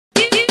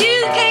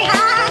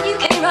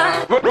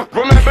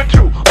Remember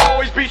to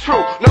always be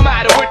true, no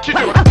matter what you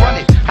do. Run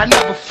it, I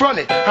never front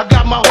it. I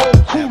got my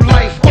whole cool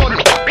life on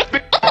it.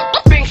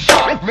 Think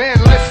sharp, man,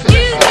 listen.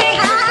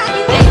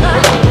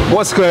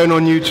 What's going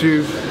on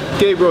YouTube?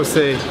 Gabriel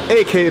Say,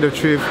 aka The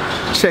Truth,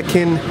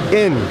 checking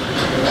in.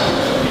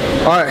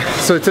 Alright,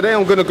 so today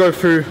I'm gonna go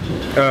through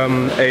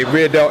a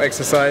rear delt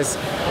exercise.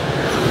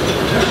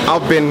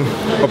 I've been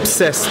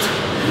obsessed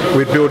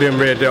with building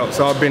rear delt,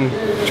 so I've been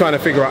trying to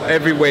figure out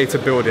every way to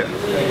build it.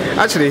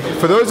 Actually,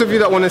 for those of you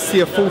that want to see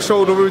a full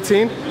shoulder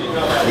routine,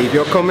 leave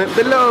your comment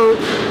below,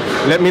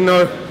 let me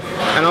know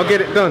and I'll get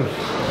it done.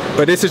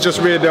 But this is just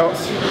rear delts,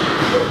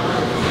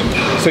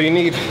 so you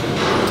need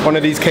one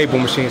of these cable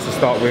machines to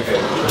start with,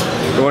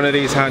 one of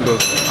these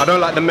handles. I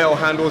don't like the metal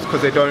handles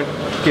because they don't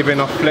give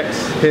enough flex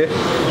here,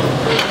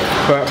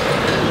 but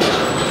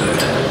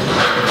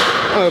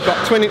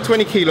about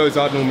 20 kilos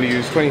I'd normally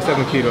use,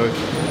 27 kilos.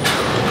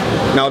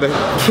 Now the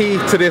key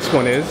to this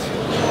one is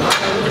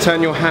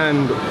turn your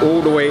hand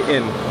all the way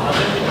in.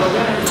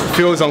 It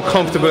feels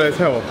uncomfortable as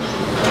hell,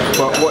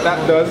 but what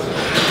that does,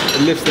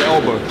 it lifts the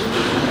elbow.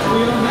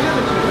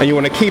 And you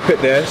want to keep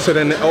it there so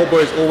then the elbow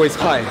is always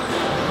high,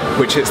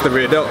 which hits the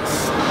rear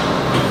delts.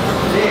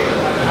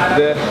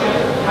 There.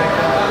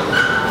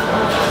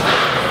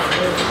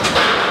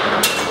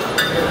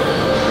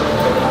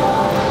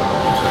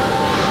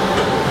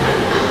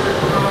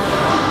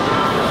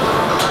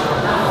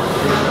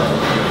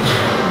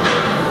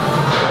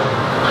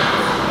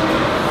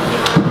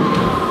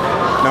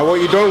 Now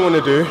what you don't want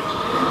to do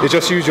is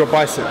just use your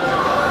bicep.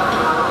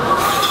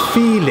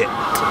 Feel it.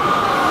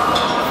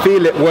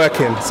 Feel it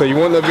working. So you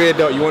want the rear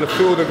delt, you want to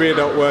feel the rear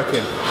delt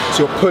working.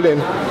 So you're pulling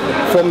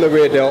from the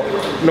rear delt,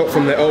 not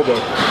from the elbow.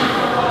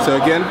 So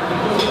again,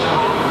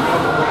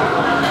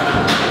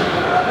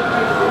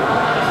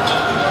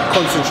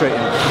 concentrating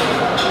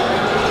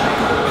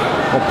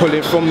on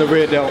pulling from the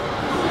rear delt.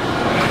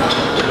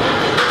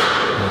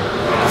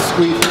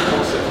 Squeeze.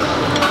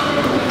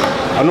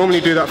 I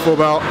normally do that for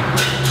about,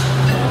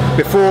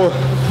 before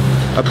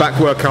a back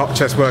workout,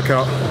 chest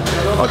workout,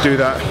 I'll do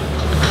that.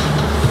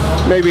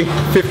 Maybe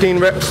 15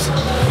 reps,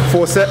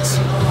 4 sets.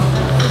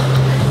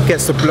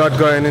 Gets the blood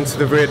going into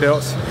the rear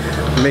delts,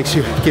 makes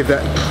you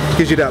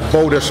gives you that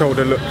Boulder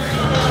shoulder look.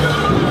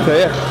 So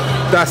yeah,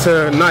 that's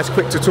a nice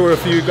quick tutorial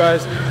for you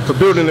guys for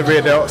building the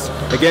rear delts.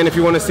 Again, if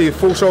you want to see a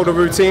full shoulder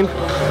routine,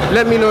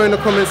 let me know in the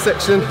comment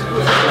section and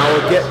I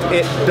will get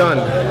it done.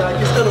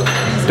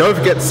 Don't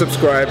forget to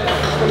subscribe,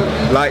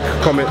 like,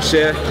 comment,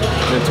 share,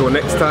 and until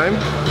next time,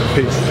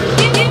 peace.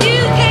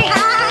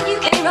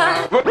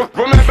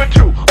 Remember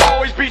to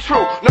always be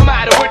true, no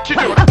matter what you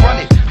do. Run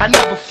it, I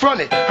never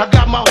front it. I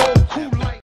got my whole cool